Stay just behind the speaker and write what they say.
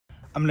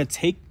I'm gonna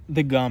take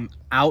the gum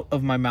out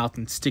of my mouth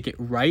and stick it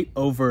right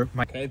over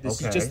my... Okay,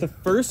 this is just the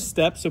first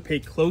step, so pay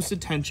close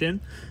attention.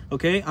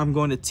 Okay, I'm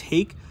going to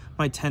take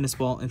my tennis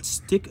ball and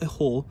stick a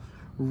hole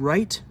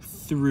right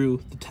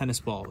through the tennis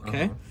ball,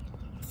 okay?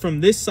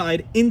 From this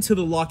side into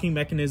the locking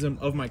mechanism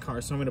of my car.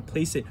 So I'm gonna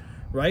place it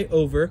right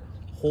over,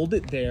 hold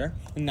it there,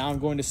 and now I'm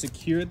going to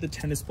secure the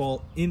tennis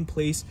ball in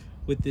place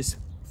with this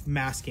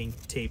masking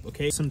tape,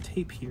 okay? Some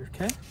tape here,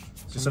 okay?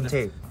 Just some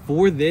tape.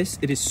 For this,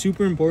 it is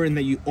super important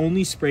that you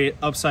only spray it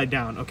upside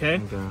down, okay?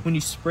 When you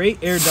spray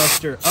air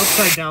duster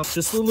upside down,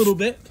 just a little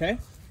bit, okay?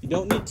 You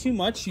don't need too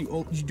much.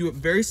 You do it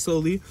very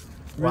slowly.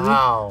 Really.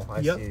 Wow,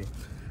 I see.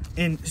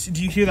 And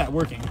do you hear that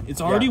working?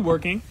 It's already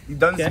working. You've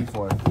done this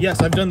before.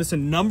 Yes, I've done this a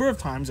number of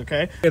times,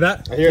 okay? Hear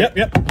that? I hear it.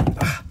 Yep.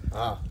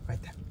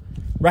 Right there.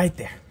 Right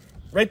there.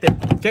 Right there.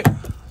 Okay.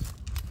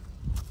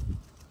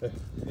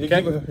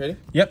 Okay. Ready?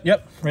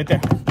 Yep. Right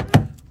there.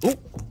 Oh.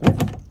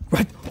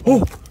 Right.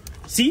 Oh.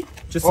 See?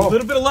 Just a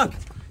little bit of luck.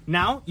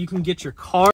 Now you can get your car